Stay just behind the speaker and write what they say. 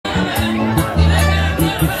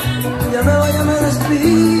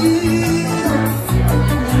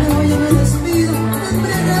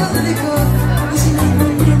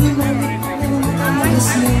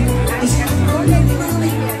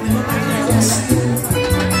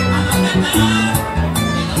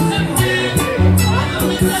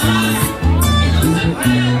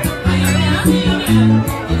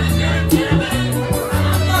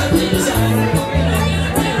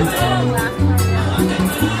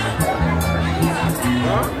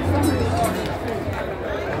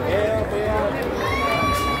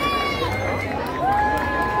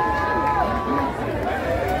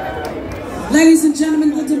Ladies and gentlemen,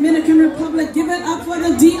 the Dominican Republic, give it up for the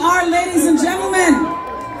DR, ladies and gentlemen.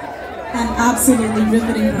 An absolutely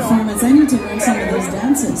riveting performance. I need to learn some of those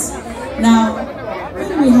dances. Now, what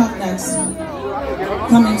do we have next?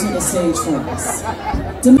 Coming to the stage for us.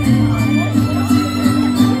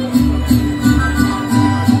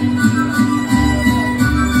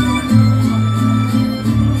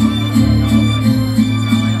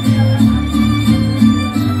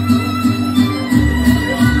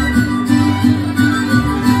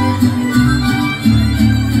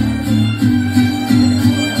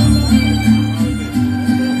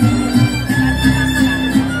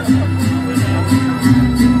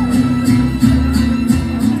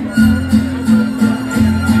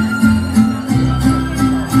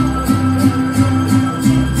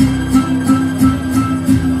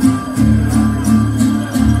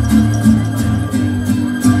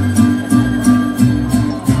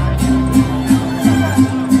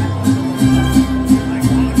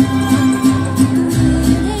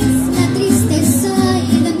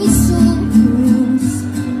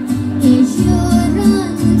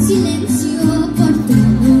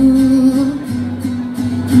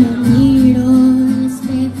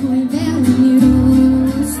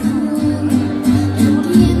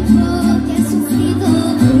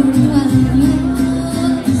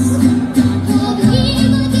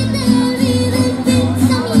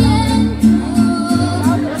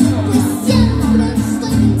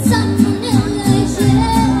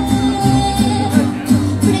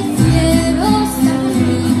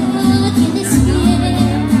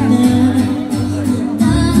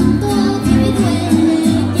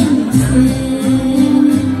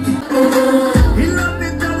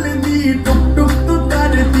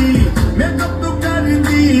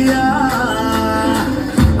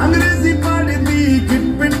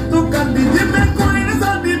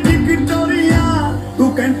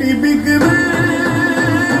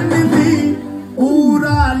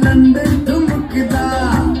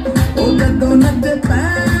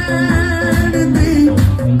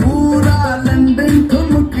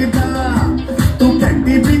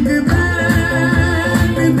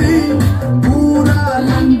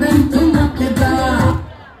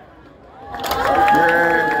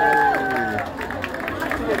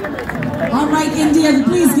 All right, India,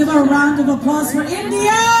 please give a round of applause for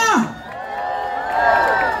India.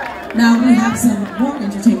 Now we have some more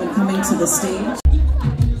entertainment coming to the stage. So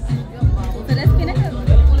that's pina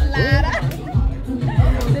colada.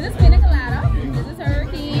 This is pina colada. This is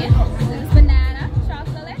hurricane. This is banana,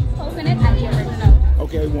 chocolate, coconut, and the original.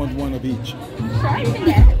 Okay, I want one of each. Sure, you can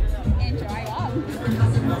get it. Enjoy all.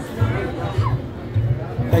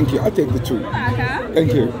 Thank you. I'll take the two. You're welcome.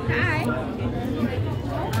 Thank you. Hi.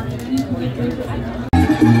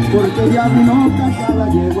 Porque ya vino casada,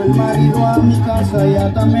 llegó el marido a mi casa y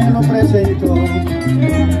hasta me lo presentó.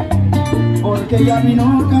 Porque ya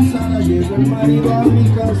vino casada, llegó el marido a mi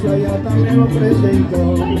casa y hasta me lo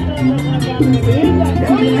presentó. El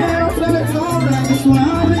dinero se le sobra, es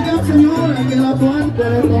una rica señora que la fuente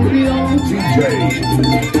le confió.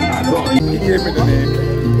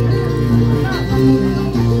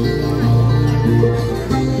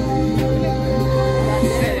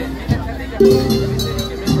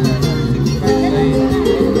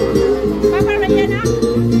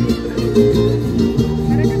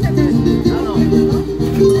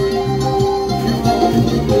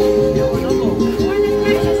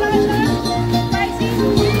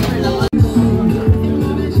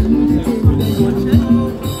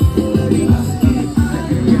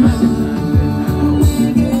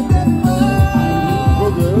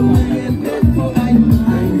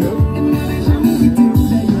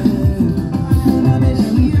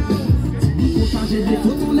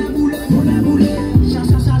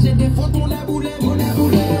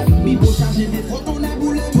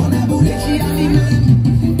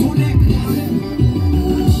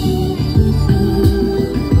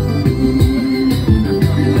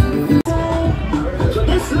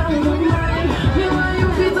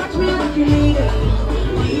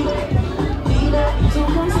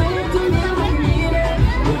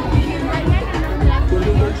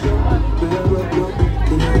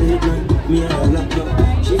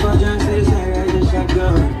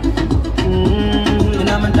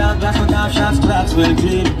 Well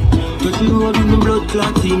clean. Touch the road with my blood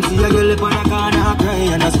clot team. See a girl up on a corner cry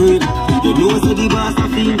and a scream. You know so the boss a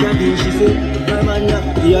feel that thing. She say, my man, yeah,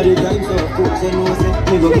 he had the time so of course I know say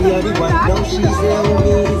me go be a the one. Now she say, oh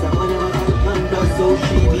me is a man.